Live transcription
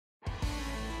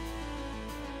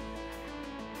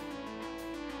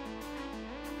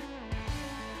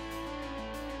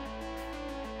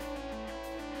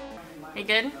You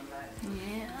good?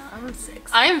 Yeah, I'm sexy.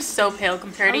 I am so pale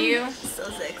compared to you. So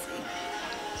sexy.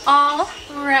 All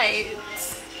right.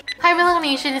 Hi, Real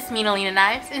Nation. It's me, Alina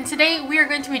Knives, and today we are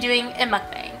going to be doing a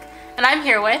mukbang. And I'm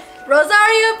here with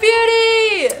Rosario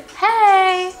Beauty.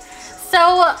 Hey.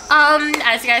 So,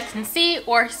 as you guys can see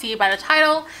or see by the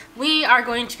title, we are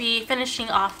going to be finishing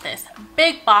off this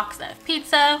big box of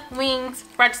pizza, wings,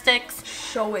 breadsticks.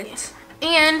 Show it.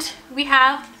 And we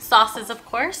have sauces, of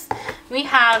course. We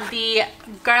have the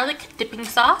garlic dipping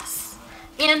sauce,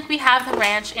 and we have the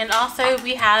ranch, and also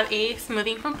we have a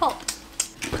smoothie from Pulp.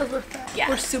 Because we're fat. Yeah.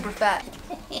 We're super fat.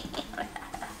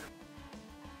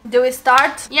 Do we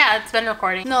start? Yeah, it's been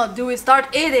recording. No, do we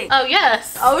start eating? Oh,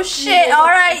 yes. Oh shit,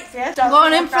 alright. I'm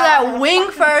going in for that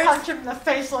wing first. Punch him in the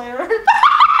face later.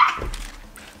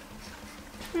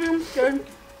 Good.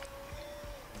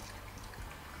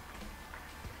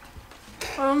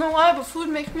 I don't know why, but food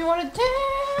makes me want to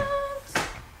dance.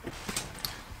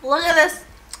 Look at this.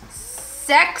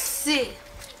 Sexy.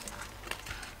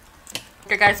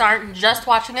 You guys aren't just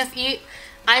watching us eat.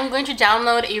 I'm going to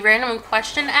download a random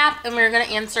question app, and we're going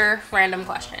to answer random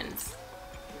questions.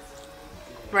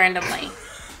 Randomly.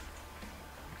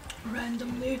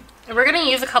 Randomly. And we're going to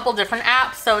use a couple different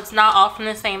apps, so it's not all from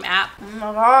the same app. Oh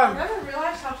my god. I never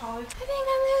realized how tall he is. I think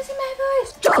I'm losing my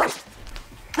voice.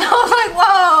 I was like,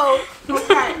 whoa.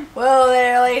 Okay. Whoa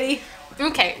there, lady.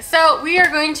 Okay, so we are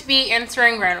going to be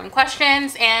answering random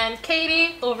questions, and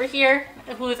Katie over here,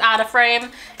 who's out of frame,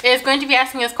 is going to be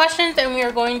asking us questions, and we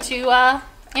are going to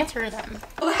answer them.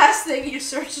 The last thing you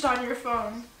searched on your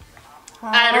phone.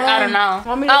 I don't know.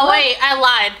 Want me to Oh look? wait, I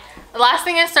lied. The last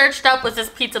thing I searched up was this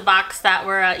pizza box that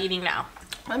we're eating now.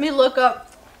 Let me look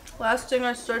up last thing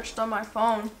I searched on my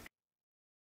phone.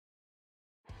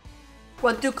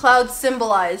 What do clouds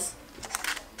symbolize?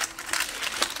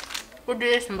 What do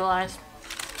they symbolize?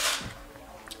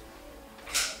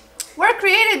 Were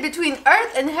created between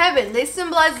earth and heaven. They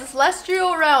symbolize the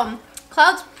celestial realm.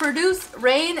 Clouds produce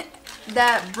rain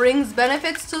that brings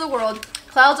benefits to the world.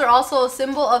 Clouds are also a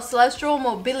symbol of celestial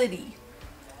mobility.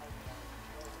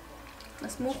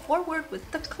 Let's move forward with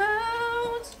the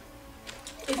clouds.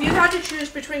 If you had to choose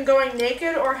between going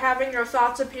naked or having your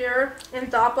thoughts appear in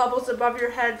thought bubbles above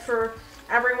your head for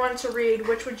everyone to read,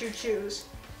 which would you choose?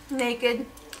 Naked.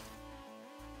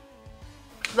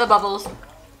 The bubbles.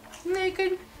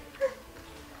 Naked.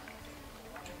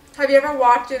 Have you ever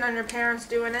walked in on your parents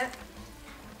doing it?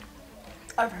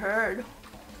 I've heard.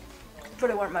 But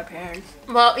it weren't my parents.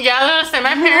 Well, yeah, I was gonna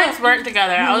say, my parents weren't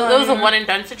together. It was a one and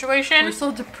done situation. We're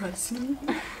so depressing.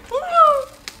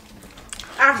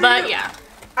 But yeah.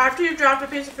 After you've dropped a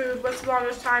piece of food, what's the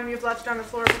longest time you've left it on the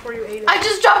floor before you ate it? I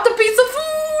just dropped a piece of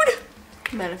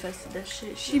food! Manifested that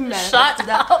shit. She manifested Shut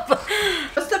that. up.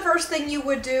 What's the first thing you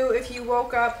would do if you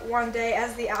woke up one day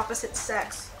as the opposite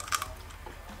sex?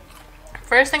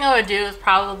 First thing I would do is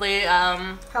probably,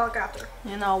 Helicopter.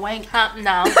 You know, wank.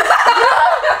 no.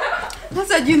 I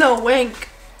said, you know, wink.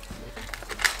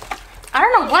 I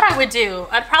don't know what I would do.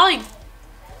 I'd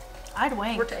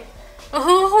wank. We're taking. Who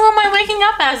am I waking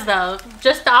up as, though?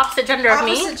 Just the opposite gender of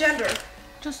me? Opposite gender.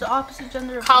 Just the opposite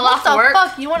gender. Of Call off what the work?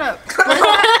 fuck? You wanna split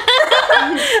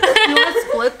that? You wanna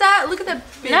split that? Look at that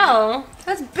big. No.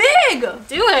 That's big!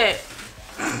 Do it.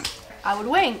 I would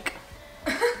wink.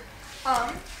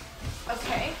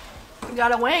 Okay. You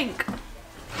gotta wink.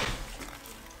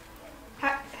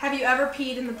 Have you ever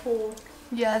peed in the pool?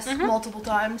 Yes, multiple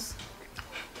times.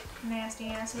 Nasty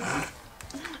asses.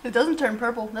 It doesn't turn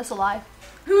purple. That's a lie.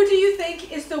 Who do you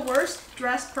think is the worst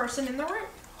dressed person in the room?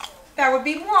 That would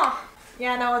be moi.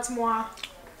 Yeah, no, it's moi.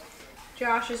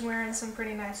 Josh is wearing some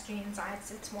pretty nice jeans.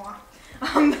 It's moi.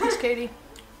 It's Katie.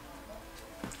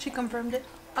 She confirmed it.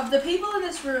 Of the people in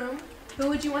this room, who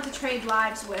would you want to trade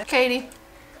lives with? Katie.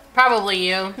 Probably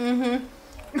you. Mm-hmm.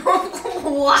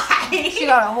 Why? She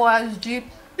got a whole ass Jeep.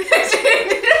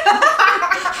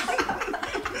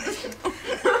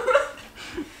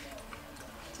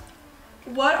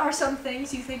 What are some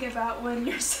things you think about when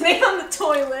you're sitting on the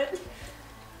toilet?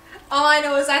 All I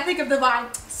know is I think of the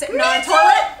vine sitting on a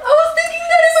toilet. I was thinking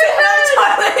that in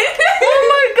my head. Oh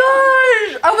my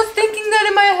gosh! I was thinking that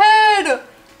in my head.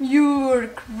 You're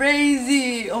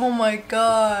crazy. Oh my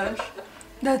gosh.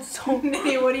 That's so.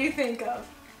 Hey, what do you think of?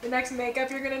 The next makeup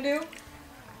you're gonna do?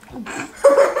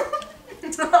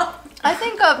 I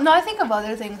think of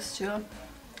other things too.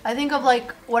 I think of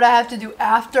like what I have to do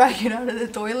after I get out of the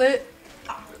toilet.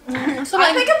 So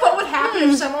I think of what would happen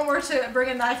if someone were to bring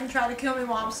a knife and try to kill me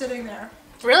while I'm sitting there.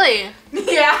 Really?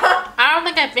 Yeah. I don't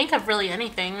think I think of really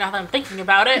anything now that I'm thinking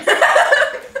about it.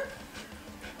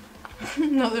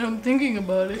 Now that I'm thinking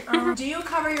about it. Do you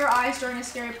cover your eyes during a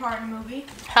scary part in a movie?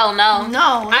 Hell no.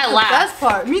 No, that's I the laugh. best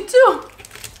part. Me too.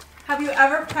 Have you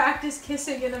ever practiced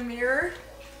kissing in a mirror?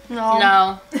 No.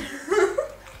 No.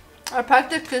 I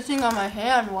practiced kissing on my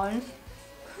hand once.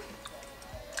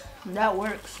 That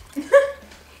works.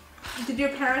 Did your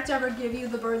parents ever give you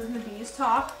the birds and the bees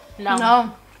talk? No.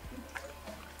 No.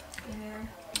 Yeah.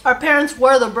 Our parents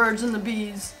were the birds and the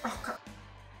bees. Oh, God.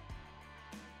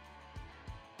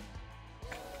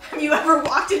 Have you ever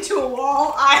walked into a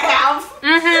wall? I have.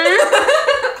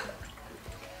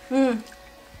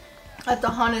 At the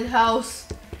haunted house.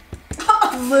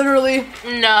 Literally.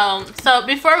 No. So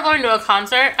before going to a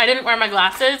concert, I didn't wear my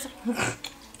glasses because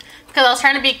I was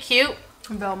trying to be cute.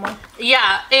 Velma.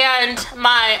 Yeah, and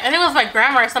I think it was my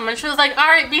grandma or someone, she was like, all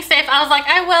right, be safe. I was like,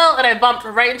 I will, and I bumped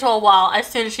right into a wall as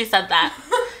soon as she said that.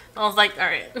 I was like, all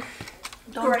right.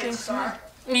 Great start.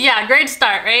 Yeah, great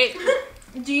start, right?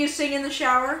 Do you sing in the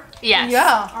shower? Yes.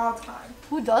 Yeah. All the time.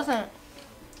 Who doesn't?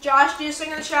 Josh, do you sing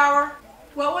in the shower?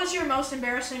 What was your most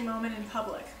embarrassing moment in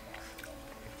public?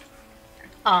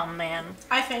 Oh, man.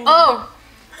 I fainted. Oh,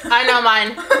 I know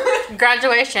mine.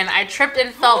 Graduation. I tripped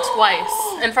and fell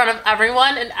twice in front of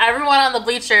everyone, and everyone on the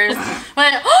bleachers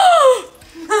went, oh!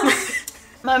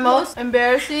 My most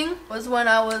embarrassing was when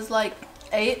I was like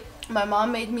 8. My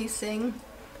mom made me sing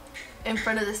in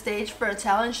front of the stage for a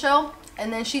talent show,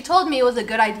 and then she told me it was a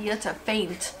good idea to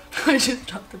faint. I just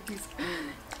dropped a piece.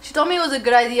 She told me it was a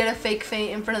good idea to fake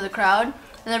faint in front of the crowd,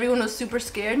 and everyone was super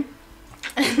scared.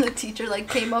 And the teacher like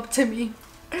came up to me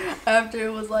after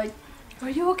it was like, "Are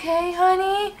you okay,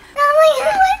 honey?"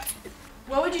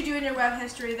 What would you do in your web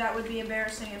history that would be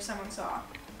embarrassing if someone saw?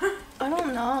 I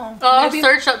don't know. Oh, I'll Maybe-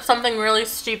 search up something really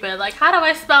stupid, like, how do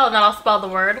I spell? And then I'll spell the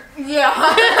word. Yeah.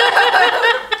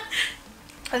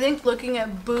 I think looking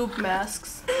at boob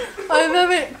masks. I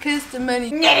haven't kissed many.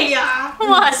 Yeah.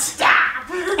 What? Stop.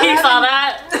 You saw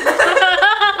that?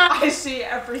 I see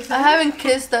everything. I haven't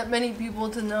kissed that many people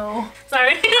to know.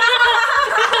 Sorry.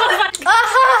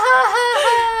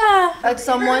 At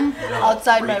someone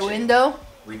outside my window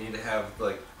We need to have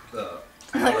like the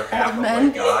Like other half old of men?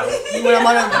 like God. when I'm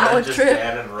on a road Just trip.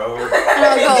 dad and road. And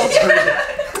I'll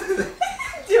go.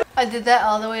 I did that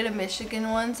all the way to Michigan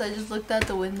once. I just looked out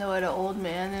the window at an old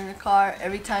man in a car.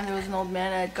 Every time there was an old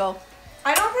man, I'd go,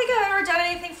 I don't think I've ever done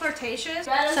anything flirtatious.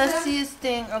 "Sexiest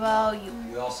thing about you."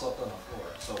 We all slept on the floor,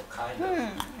 so kind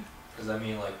of. Because I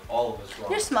mean, like all of us were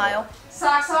on Your the smile.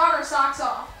 Socks on or socks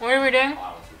off? What are we doing?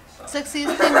 floor.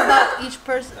 Sexiest thing about each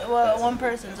person, well, one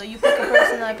person. So you pick a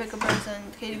person, I pick a person,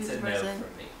 Katie It's picks a a no person.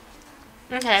 for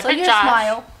me. Okay, So pick your Josh.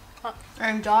 smile.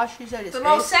 And Josh, you said his The face.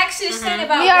 most sexiest thing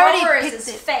about We already Rover is picked his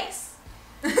it. face.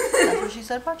 That's what she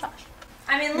said about Josh.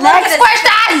 I mean, look Next at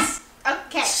questions!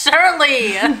 Okay.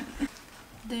 Shirley!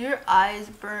 Do your eyes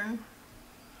burn?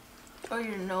 Or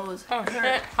your nose Oh hurt?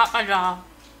 shit, hot my jaw.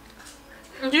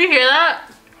 Did you hear that?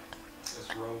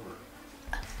 It's Rover.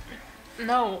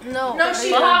 No. No. No, or she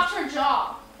your- popped her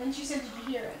jaw, and she said, "Did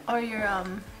you hear it?" Or your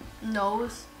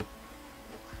nose.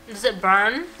 Does it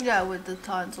burn? Yeah, with the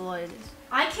tonsillitis.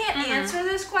 I can't answer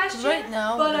this question. Right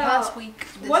now, but the past week.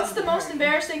 this what's is the most hurting.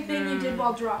 embarrassing thing you did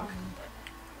while drunk?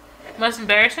 Most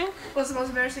embarrassing? What's the most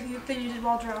embarrassing thing you did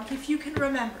while drunk, if you can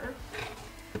remember?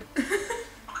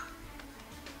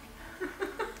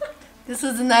 This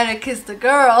was the night I kissed a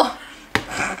girl.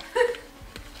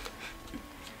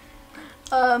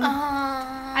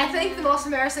 I think the most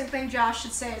embarrassing thing Josh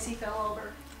should say is he fell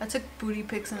over. I took booty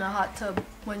pics in a hot tub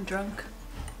when drunk.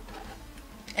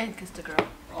 And kissed a girl.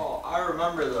 Oh, I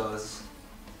remember those.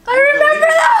 I remember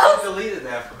those! You deleted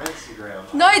that from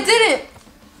Instagram. No, I didn't.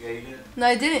 Yeah, you did. No,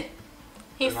 I didn't.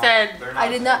 He They're said not, they're I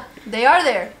did there. not. They are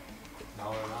there.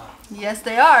 No, they're not. Yes,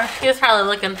 they are. he was probably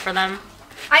looking for them.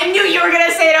 I knew you were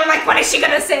gonna say it. I'm like, when is she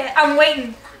gonna say it? I'm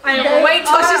waiting. I'm waiting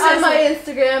till she They are says on my it.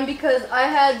 Instagram because I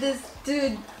had this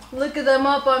dude look at them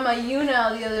up on my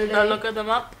YouNow the other day. Go look at them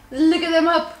up. Look at them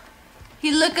up.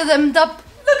 He look at them up.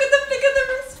 Look at them. Look at them.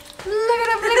 Look at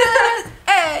them. Look at them.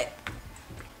 Hey.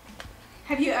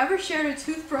 Have you ever shared a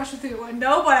toothbrush with anyone?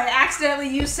 No, but I accidentally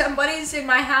used somebody's in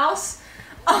my house,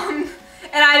 and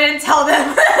I didn't tell them,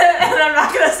 and I'm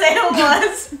not gonna say who it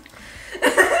was.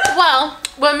 Well,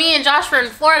 when me and Josh were in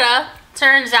Florida,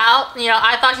 turns out,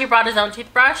 I thought he brought his own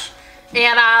toothbrush,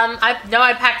 and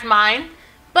I packed mine.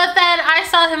 But then I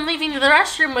saw him leaving to the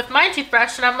restroom with my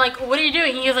toothbrush, and I'm like, what are you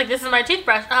doing? He was like, this is my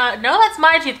toothbrush. No, that's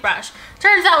my toothbrush.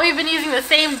 Turns out we've been using the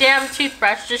same damn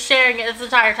toothbrush, just sharing it this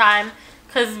entire time,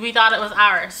 because we thought it was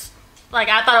ours. Like,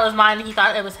 I thought it was mine, and he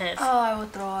thought it was his. Oh, I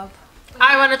would throw up.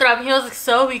 I wanted to throw up. He was like,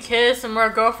 so we kissed, and we're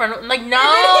a girlfriend. I'm like, no!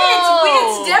 It's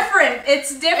it's different.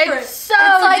 It's different. It's so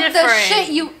It's like different. the shit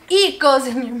you eat goes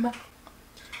in your mouth.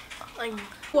 Like,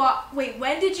 Wait,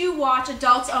 when did you watch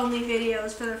adults only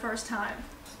videos for the first time?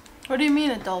 What do you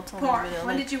mean adults only Porn. video?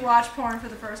 When did you watch porn for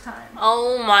the first time?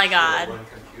 oh my god. When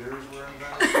computers were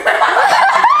invented.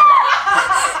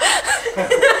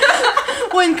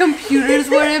 When computers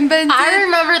were invented? I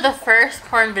remember the first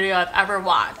porn video I've ever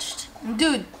watched.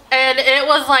 Dude, And it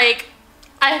was like,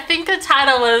 I think the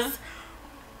title was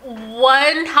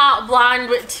One Hot Blonde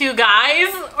with Two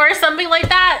Guys or something like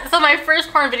that. So my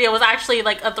first porn video was actually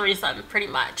like a threesome, pretty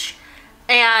much.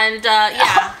 And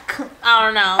yeah, I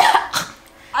don't know.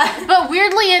 But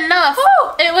weirdly enough,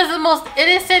 it was the most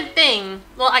innocent thing.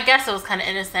 Well, I guess it was kind of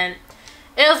innocent.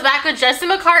 It was back with Jesse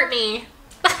McCartney.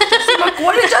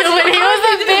 what did Jesse When he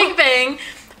was a McCartney big thing.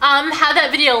 Had that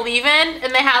video Leavin',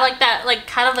 and they had like that, like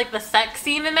kind of like the sex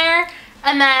scene in there.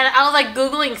 And then I was like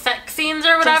Googling sex scenes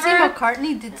or whatever. Jesse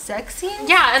McCartney did sex scenes?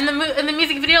 Yeah, in the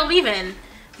music video Leavin'.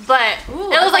 But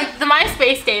Ooh, it was I like the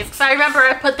MySpace days, because I remember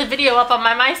I put the video up on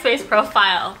my MySpace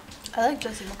profile. I like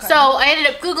Jesse McCartney. So I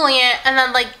ended up Googling it, and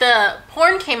then like the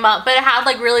porn came up, but it had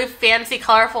like really fancy,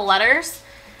 colorful letters.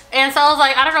 And so I was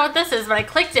like, I don't know what this is, but I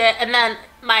clicked it, and then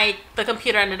the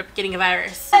computer ended up getting a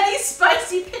virus. Any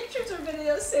spicy pictures or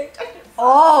videos synced?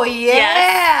 Oh,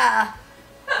 yeah.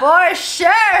 For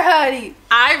sure, honey.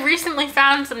 I recently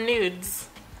found some nudes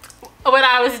when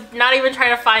I was not even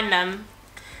trying to find them.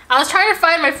 I was trying to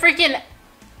find my freaking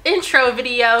intro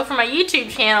video for my YouTube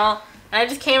channel, and I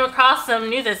just came across some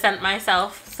nudes I sent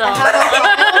myself. So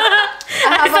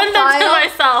I sent them to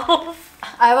myself.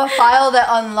 I have a file that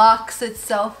unlocks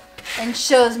itself and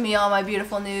shows me all my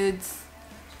beautiful nudes.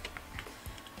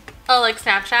 Oh, like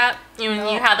Snapchat? You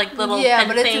had like little pen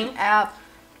but it's thing? an app.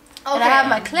 Okay. And I have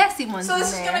my classy ones So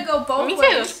this in is there. gonna go both Me too.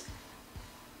 ways.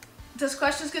 This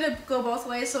question's gonna go both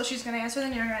ways, so she's gonna answer,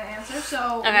 then you're gonna answer.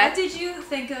 So, Okay. what did you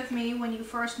think of me when you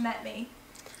first met me?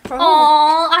 For who?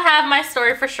 Oh, I have my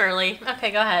story for Shirley.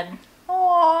 Okay, go ahead.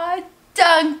 Aw,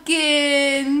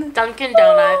 Duncan. Dunkin'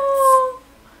 Donuts. Oh.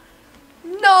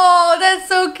 No, that's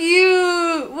so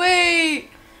cute. Wait.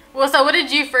 Well, so what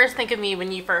did you first think of me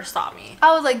when you first saw me?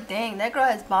 I was like, dang, that girl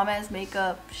has bomb ass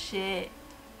makeup. Shit.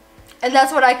 And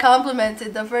that's what I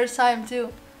complimented the first time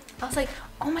too. I was like,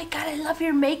 oh my god, I love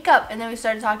your makeup. And then we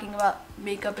started talking about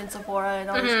makeup in Sephora and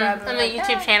all this crap. And the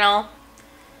YouTube channel.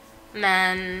 And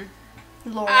then,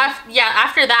 Lord.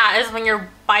 after that is when your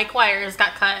bike wires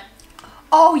got cut.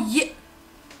 Oh yeah.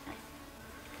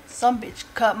 Some bitch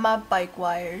cut my bike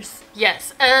wires.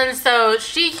 Yes, and so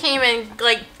she came in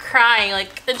like crying,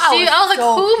 like, and I was like,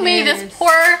 so who made this pissed.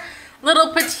 poor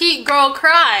little petite girl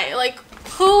cry? Like,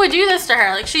 who would do this to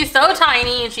her? Like, she's so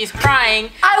tiny and she's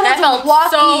crying. I felt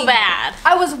so bad.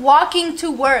 I was walking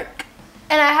to work,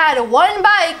 and I had one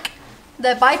bike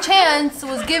that by chance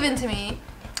was given to me,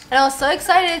 and I was so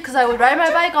excited because I would ride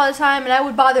my bike all the time, and I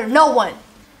would bother no one.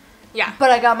 Yeah. But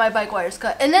I got my bike wires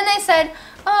cut, and then they said,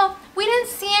 "Oh, we didn't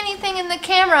see anything in the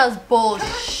cameras."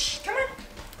 Bullshit. Come on.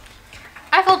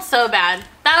 I felt so bad.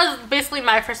 That was basically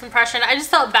my first impression. I just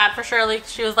felt bad for Shirley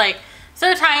 'cause she was like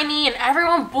so tiny and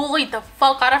everyone bullied the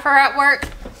fuck out of her at work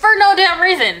for no damn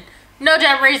reason. No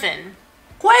damn reason.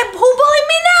 Why? Who bullied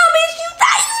me now, bitch? You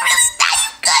thought you really thought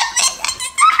you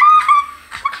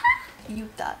could. You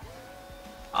thought.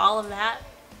 All of that.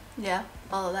 Yeah,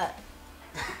 all of that.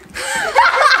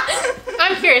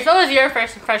 I'm curious, what was your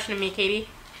first impression of me, Katie?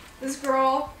 This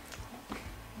girl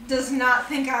does not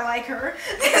think I like her.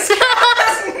 This girl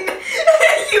doesn't.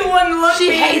 You wouldn't look She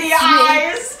me in hates the me.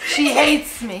 eyes. She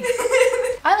hates me.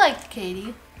 I liked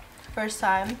Katie first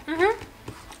time.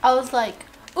 I was like,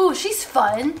 ooh, she's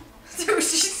fun. Dude,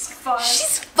 she's fun.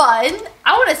 She's fun.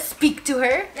 I want to speak to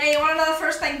her. Yeah, you want to know the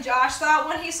first thing Josh thought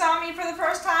when he saw me for the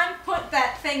first time? Put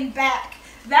that thing back.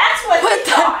 That's what he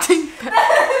thought.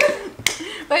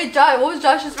 Wait, Josh, what was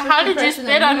Josh's first How did you impression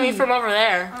spit of on me from over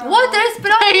there? What? Did I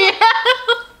spit on you?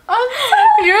 Yeah. I'm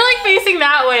sorry. You're like facing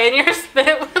that way and your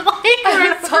spit was like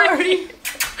I'm sorry.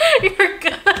 You're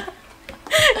good.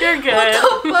 You're good.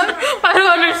 What the fuck? I don't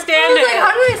I understand was it. like,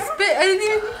 how did I spit? I didn't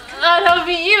even... I don't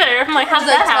be either. I'm like, how'd Was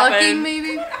I that talking, happen?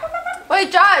 maybe?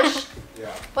 Wait, Josh. Yeah.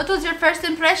 What was your first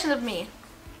impression of me?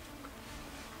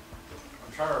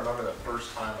 I'm trying to remember the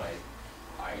first time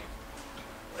I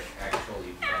like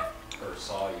actually met or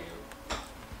saw you.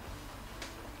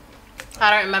 I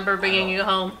don't remember bringing you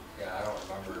home. Yeah, I don't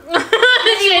remember.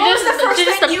 She What was the first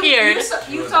just thing appeared. you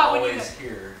She was thought when you always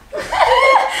here.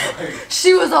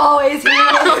 She was always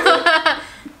here.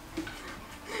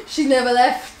 She never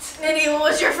left. Nitty, what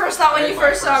was your first thought when you My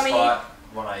first saw me? thought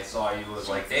when I saw you was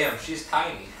like, damn, she's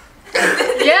tiny.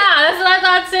 Yeah, that's what I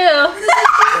thought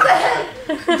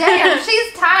too. Damn,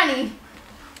 she's tiny.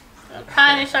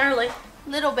 Tiny Shirley.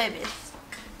 Little babies.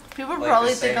 People Like probably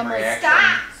the think same I'm like, reaction,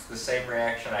 stop! the same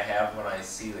reaction I have when I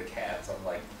see the cats. I'm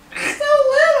like, So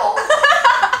little!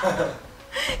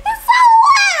 It's so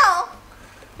little!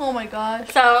 Oh my gosh.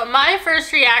 So my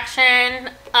first reaction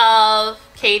of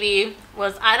Katie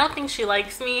was, I don't think she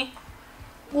likes me.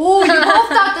 Ooh, you both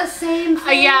thought the same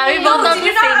thing. Yeah, we No, both thought did the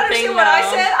you not same understand thing. what I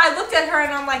though. said? I looked at her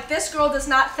and I'm like, this girl does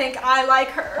not think I like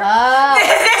her. Yeah,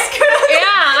 This girl.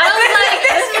 I was like,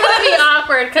 this is gonna be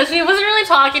awkward because she wasn't really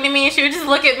talking to me. She would just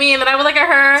look at me and then I would look at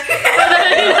her. And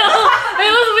then, you know,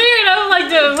 it was weird. I was like,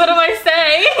 dude, what do I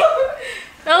say?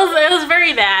 It was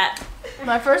very that.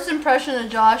 My first impression of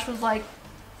Josh was like,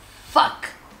 fuck.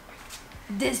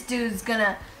 This dude's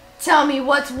gonna tell me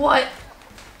what's what.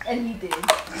 And he did.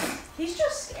 He's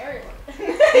just scary.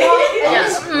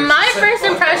 Yes. My first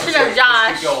impression of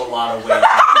Josh. This could go a lot of ways.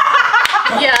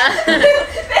 Yeah.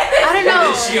 I don't What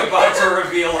know. is she about to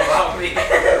reveal about me?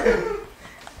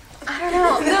 I don't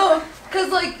know. No,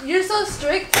 because like, you're so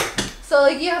strict. So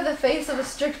like, you have the face of a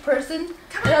strict person.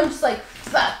 And I'm just like,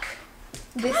 fuck.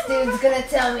 This dude's gonna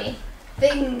tell me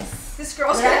things This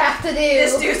girl's that I gonna. have to do.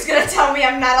 This dude's gonna tell me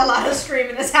I'm not allowed to scream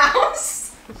in his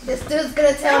house. This dude's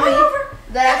gonna tell me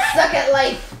that I suck at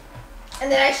life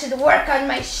and that I should work on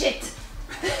my shit.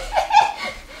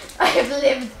 I have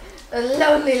lived a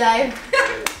lonely life.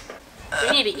 We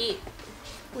need to eat.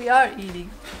 We are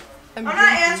eating. I'm not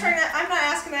answering that. I'm not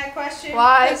asking that question.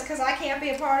 Why? Because I can't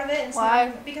be a part of it. And Why?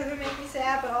 Because it makes me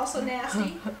sad, but also nasty.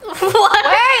 What?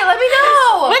 Wait, let me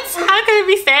know. What's, how could it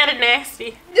be sad and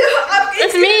nasty?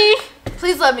 It's It's me.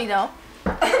 Please let me know.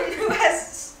 Who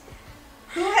has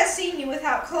seen you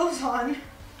without clothes on?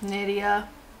 Nydia.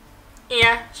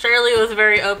 Yeah, Shirley was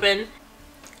very open.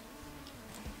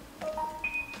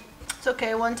 It's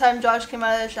okay. One time Josh came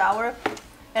out of the shower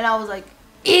and I was like,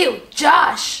 ew,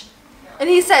 Josh. And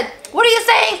he said, what are you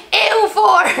saying ew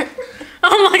for?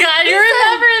 Oh my god, you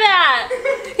remember that?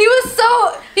 He was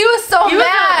so He was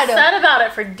mad. upset about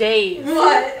it for days.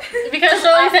 What? Because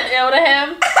Shirley said ew to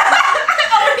him.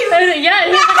 And yeah,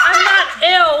 he was like, I'm not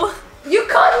ill. You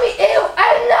called me ew.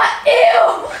 I'm not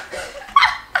ew.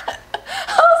 I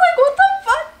was like, what the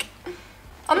fuck?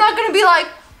 I'm not gonna be like,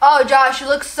 oh, Josh, you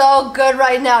look so good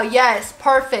right now. Yes,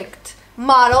 perfect.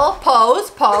 Model,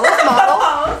 pose,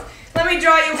 model. Let me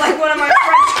draw you like one of my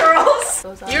French girls.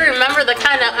 You remember the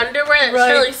kind of underwear that Right.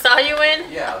 Shirley saw you in?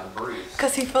 Yeah, the briefs.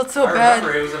 Because he felt so I bad.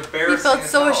 remember it was embarrassing. He felt as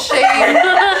so hell. ashamed. She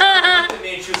looked at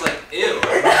me and she was like, ew.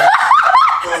 And then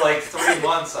for like 3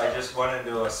 months, I just went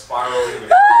into a spiral.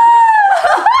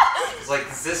 It's like,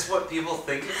 is this what people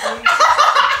think of me?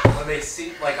 When they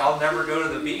see, like, I'll never go to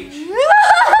the beach.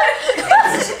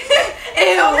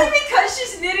 It's only because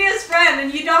she's Nydia's friend,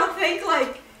 and you don't think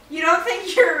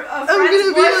your a friend's gonna be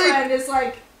like- boyfriend is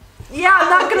like. Yeah, I'm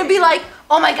not gonna be like,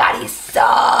 oh my god, he's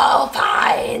so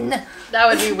fine. That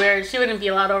would be weird. She wouldn't be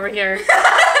allowed over here.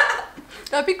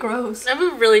 That'd be gross. That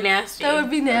would be really nasty. That would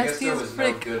be I guess nasty there as was no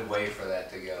frick. good way for that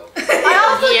to go.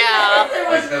 Yeah.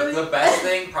 Like, the best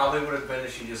thing probably would have been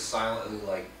if she just silently,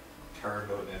 like, turned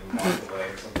and walked away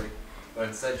or something. But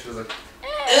instead she was like,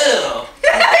 ew.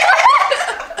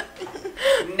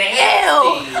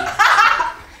 Nasty.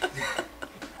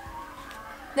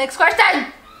 Next question.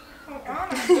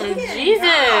 Jesus.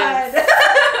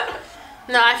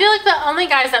 No, I feel like the only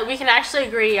guys that we can actually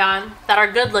agree on that are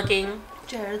good looking,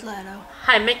 Jared Leto.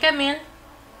 Jaime Camil.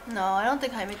 No, I don't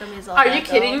think Jaime Camil is all Are that, you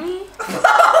kidding though. me?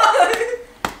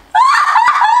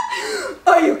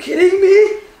 Are you kidding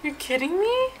me? You're kidding me?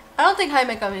 I don't think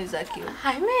Jaime Camil is that cute.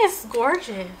 Jaime is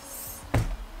gorgeous.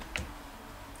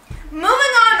 Moving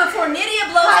on before Nydia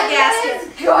blows the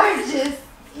gasket. Gorgeous.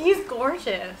 He's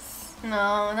gorgeous.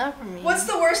 No, not for me. What's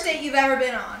the worst date you've ever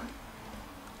been on?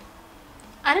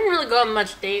 I didn't really go on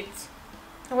much dates.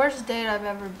 the worst date I've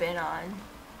ever been on?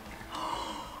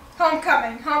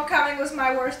 Homecoming. Homecoming was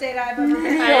my worst date I've ever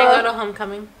been I on. didn't go to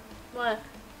homecoming. What?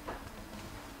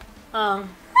 I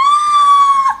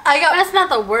got. That's not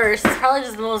the worst. It's probably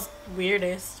just the most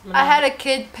weirdest. I had a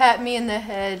kid pat me in the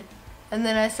head, and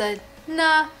then I said,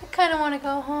 "Nah, I kind of want to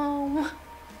go home."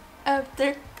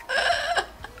 After.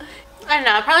 I don't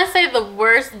know. I'd probably say the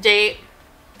worst date,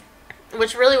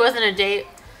 which really wasn't a date,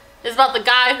 is about the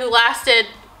guy who lasted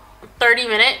 30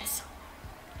 minutes.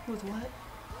 With what?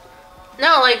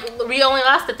 No, like, we only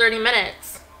lasted 30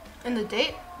 minutes. In the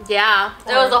date? Yeah.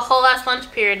 It was a whole last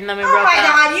lunch period, and then we broke Oh my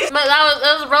up. god, you. But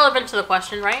that was relevant to the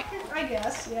question, right? I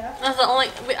guess, yeah. That's the only...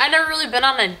 I never really been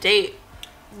on a date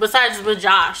besides with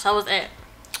Josh. That was it.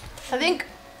 I think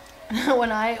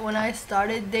when I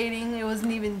started dating, it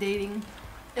wasn't even dating.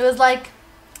 It was like,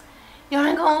 you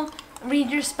wanna go read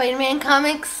your Spider-Man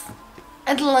comics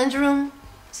at the lunchroom?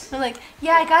 I'm like,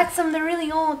 yeah, I got some. They're really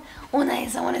old. Oh,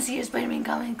 nice. I want to see your Spider-Man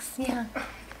comics. Yeah.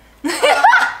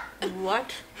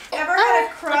 What? Ever had a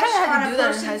I crush kinda had to on do a that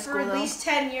in person high for school, at though. least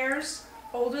 10 years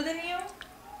older than you?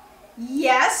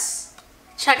 Yes.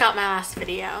 Check out my last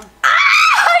video.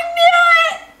 I knew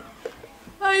it!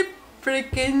 I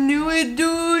freaking knew it,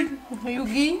 dude.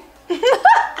 Yugi.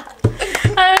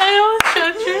 I almost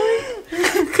showed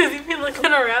you. Because you'd be looking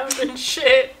around and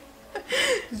shit.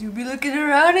 You be looking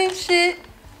around and shit.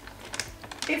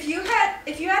 If you had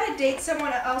to date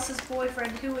someone else's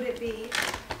boyfriend, who would it be?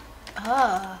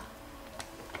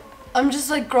 I'm just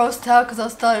like grossed out because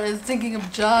I was thinking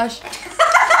of Josh. I'm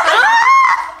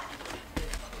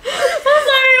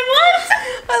sorry, what?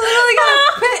 I literally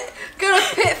got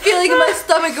a pit feeling in my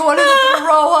stomach and wanted to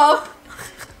throw up.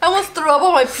 I almost threw up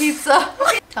on my pizza.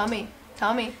 Tell me.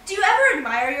 Do you ever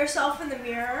admire yourself in the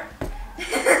mirror?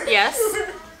 Yes.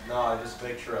 No, I just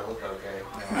make sure I look okay.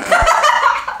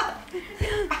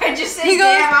 I just say, He goes-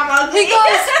 damn, I'm ugly.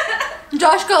 he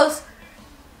Josh goes,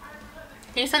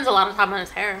 He spends a lot of time on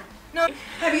his hair. No.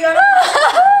 Have you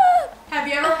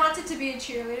ever wanted to be a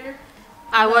cheerleader?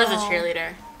 I was a No.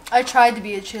 cheerleader. I tried to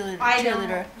be a cheerleader. I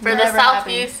know. For the Never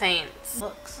Southview happened. Saints.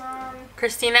 Looks.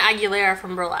 Christina Aguilera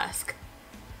from Burlesque.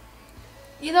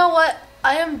 You know what?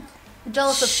 I am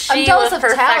jealous of. She I'm jealous was of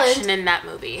perfection talent. in that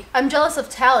movie. I'm jealous of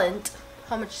talent.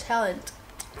 How much talent?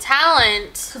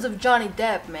 Talent. Because of Johnny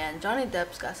Depp, man. Johnny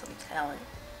Depp's got some talent.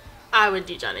 I would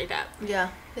do Johnny Depp. Yeah,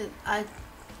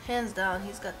 hands down,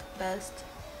 he's got the best.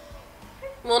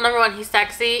 Well, number one, he's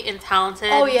sexy and talented.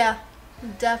 Oh yeah,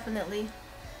 definitely.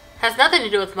 Has nothing to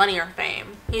do with money or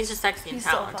fame. He's just sexy and He's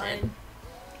so talented. fine.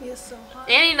 He is so hot.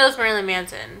 And he knows Marilyn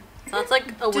Manson. So that's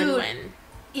like a Dude. win-win.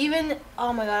 Even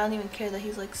oh my god, I don't even care that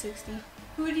he's like 60.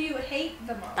 Who do you hate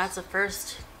the most? That's a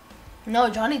first. No,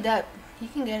 Johnny Depp, he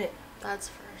can get it. That's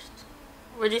first.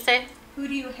 What'd you say? Who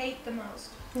do you hate the most?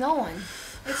 No one.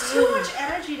 It's too much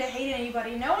energy to hate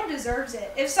anybody. No one deserves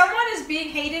it. If someone is being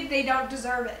hated, they don't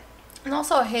deserve it. And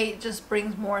also, hate just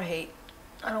brings more hate.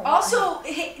 I don't. Also, to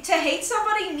hate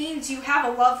somebody means you have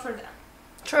a love for them.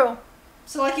 True.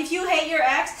 So, like, if you hate your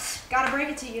ex, gotta break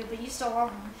it to you, but you still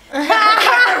love them.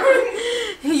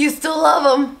 You still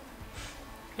love him.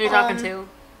 Who you talking to?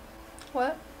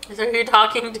 What? Is that who you're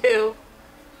talking to?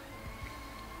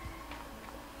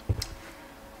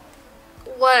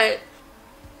 What?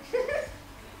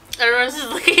 Everyone's just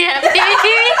looking at me.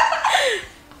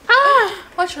 Ah.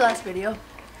 What's your last video?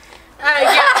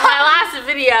 Yeah, my last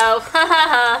video.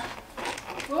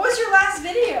 What was your last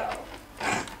video?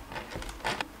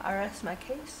 I rest my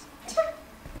case.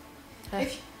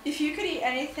 If you could eat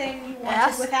anything you wanted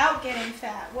Ass? without getting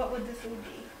fat, what would the food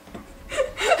be?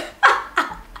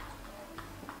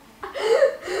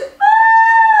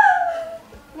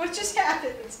 What just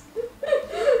happened?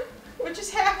 What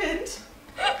just happened?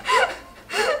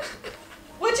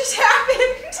 What just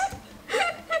happened?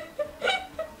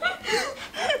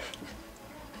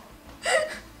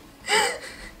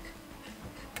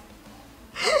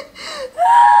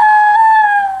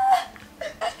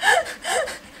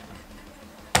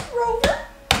 Rover?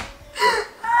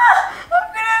 I'm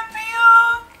gonna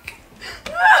puke.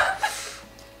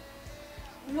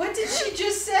 What did she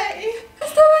just say? My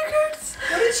stomach hurts.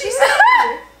 What did she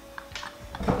say?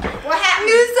 What happened?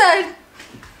 You said.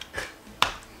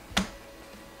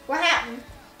 What happened?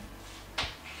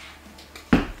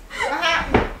 What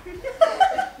happened?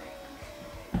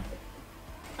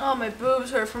 Oh, my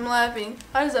boobs hurt from laughing.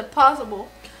 How is that possible?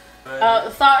 Oh,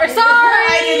 sorry.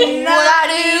 I did not What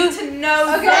I do? need to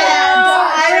know Okay,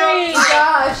 that.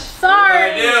 Josh.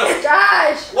 Sorry.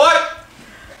 Josh. What?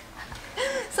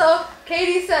 So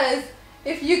Katie says,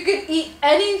 if you could eat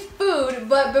any food,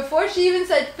 but before she even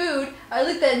said food, I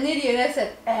looked at Nydia and I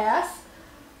said ass.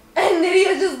 And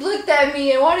Nydia just looked at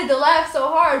me and wanted to laugh so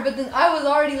hard, but then I was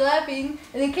already laughing.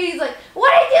 And then Katie's like,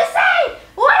 what did you say?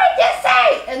 What did you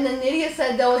say? And then Nydia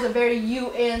said that was a very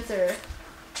you answer.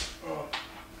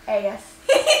 Ass.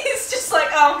 He's just like,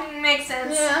 oh, makes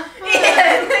sense. Yeah.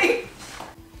 Yeah, like,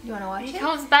 You wanna watch He it?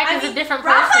 comes back I as mean, a different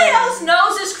person. Raphael's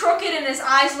nose is crooked and his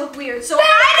eyes look weird, so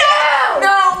I don't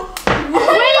know.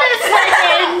 Wait a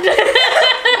second.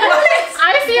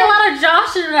 I see a lot of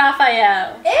Josh and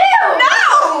Raphael. Ew! I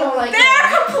No, don't like they're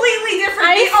it. completely different.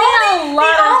 I see a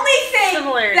lot the of only thing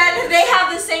similarities. that they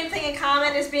have the same thing in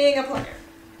common is being a player.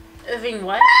 Being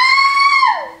what?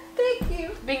 Thank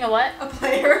you. Being a what? A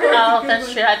player. Oh,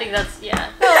 that's true. I think that's, yeah.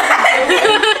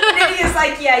 Nydia's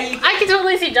like, yeah, you. I can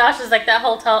totally see Josh as like that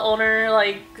hotel owner,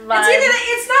 like, vibe.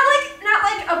 It's not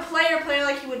like a player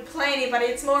like you would play anybody.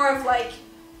 It's more of like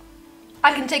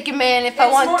I can take your man if I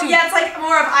want more, to. Yeah, it's like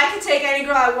more of I can take any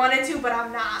girl I wanted to, but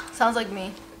I'm not. Sounds like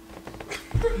me.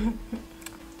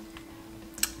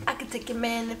 I can take your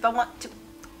man if I want to.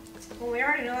 Well, we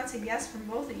already know that's a yes from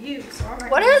both of you, so I'm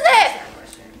not What gonna is ask it? that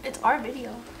question. It's our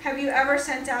video. Have you ever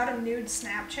sent out a nude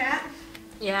Snapchat?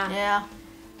 Yeah. Yeah.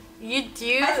 You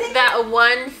do I think- that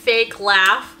one fake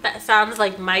laugh that sounds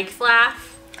like Mike's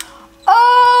laugh.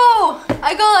 Oh!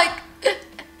 I go like.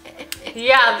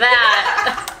 Yeah,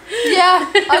 that. Yeah,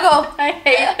 I go. I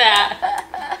hate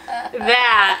that.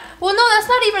 That. Well, no, that's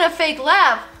not even a fake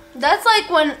laugh. That's like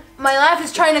when my laugh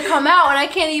is trying to come out and I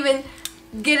can't even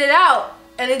get it out,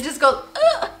 and it just goes.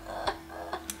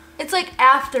 It's like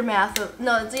aftermath of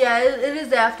it is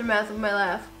the aftermath of my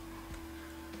laugh.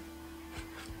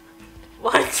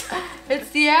 What? It's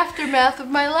the aftermath of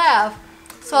my laugh.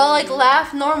 So I like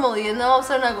laugh normally, and then all of a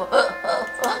sudden I go.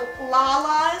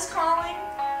 Lala is calling.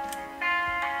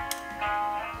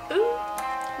 Ooh.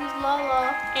 Who's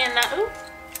Lala? And that. Ooh.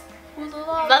 Who's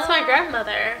Lala? That's my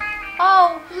grandmother.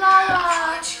 Oh,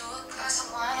 Lala.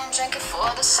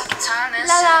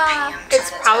 Lala.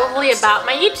 It's probably about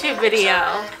my YouTube video.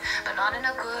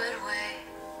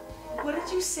 What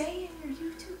did you say in your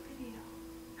YouTube video?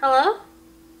 Hello?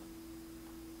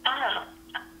 Oh,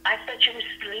 I thought you were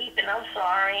sleeping. I'm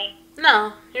sorry.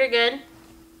 No, you're good.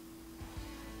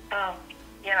 Oh,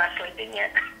 you're not sleeping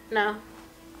yet? No.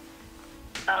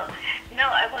 Oh, no,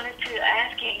 I wanted to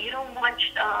ask you, you don't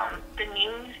watch the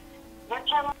news? What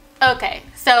channel? Okay,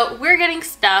 so we're getting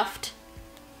stuffed.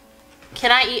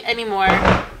 Can I eat any more?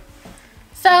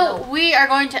 So we are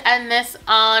going to end this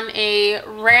on a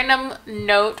random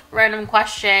note, random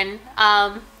question,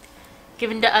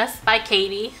 given to us by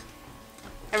Katie.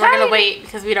 And we're gonna wait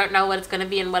because we don't know what it's gonna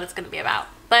be and what it's gonna be about.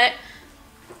 But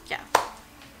yeah,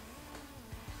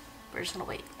 we're just gonna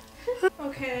wait.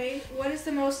 Okay, what is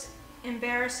the most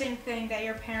embarrassing thing that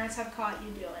your parents have caught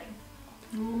you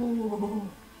doing? Ooh.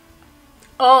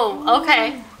 Oh,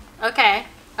 okay, okay.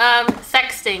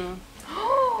 Sexting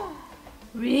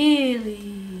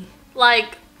Really?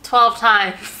 like 12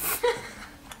 times.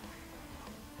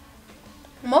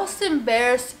 Most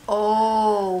embarrassed.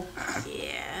 Oh.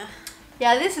 Yeah.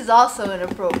 Yeah, this is also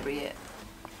inappropriate.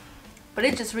 But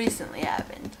it just recently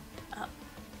happened. Oh.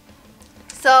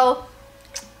 So,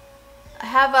 I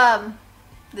have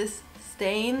this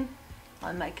stain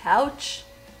on my couch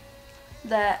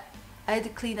that I had to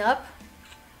clean up.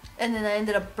 And then I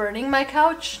ended up burning my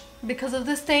couch because of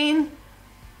the stain.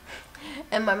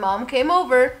 And my mom came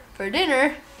over for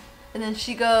dinner. And then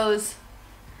she goes,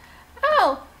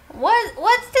 "Oh,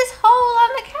 what's this hole on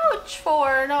the couch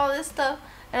for?" And all this stuff.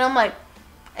 And I'm like,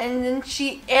 and then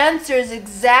she answers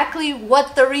exactly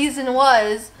what the reason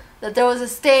was that there was a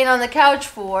stain on the couch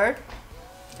for,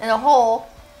 and a hole.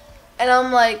 And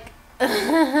I'm like,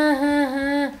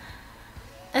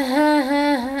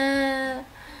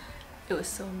 it was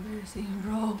so embarrassing,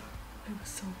 bro. It was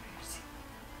so embarrassing.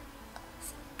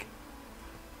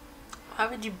 Why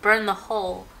would you burn the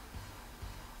hole?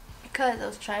 Because I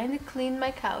was trying to clean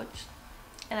my couch,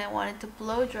 and I wanted to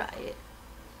blow dry it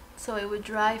so it would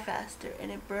dry faster,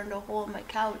 and it burned a hole in my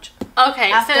couch.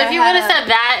 Okay, After so if I you would had have a- said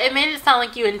that, it made it sound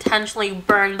like you intentionally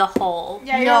burned the hole.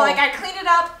 Yeah, you're No. like, I cleaned it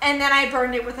up and then I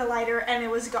burned it with a lighter and it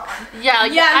was gone. Yeah,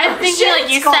 like, Yeah, I'm no thinking shit, like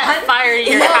you it's set gone. fire to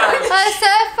your No, house. I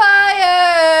set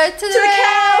fire to the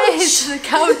couch. To the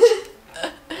couch.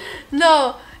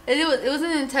 No, it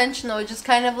wasn't intentional. It just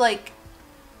kind of like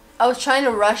I was trying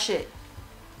to rush it.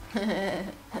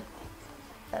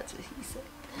 That's what he said.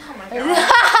 Oh my god.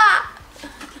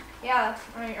 Yeah,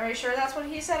 are you sure that's what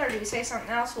he said, or did he say something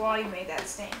else while you made that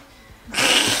stain?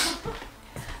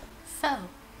 So,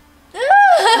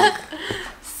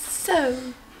 So,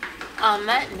 on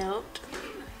that note,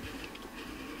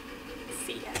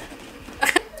 see ya.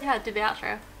 Yeah, do the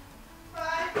outro.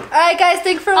 alright guys,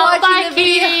 thanks for watching bye, the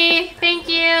video. Katie. Thank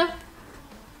you.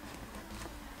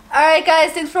 Alright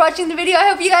guys, thanks for watching the video. I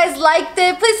hope you guys liked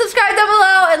it. Please subscribe down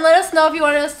below and let us know if you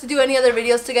want us to do any other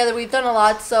videos together. We've done a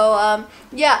lot, so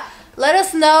yeah. Let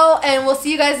us know, and we'll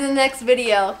see you guys in the next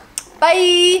video.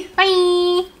 Bye!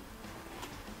 Bye.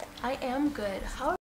 I am good. How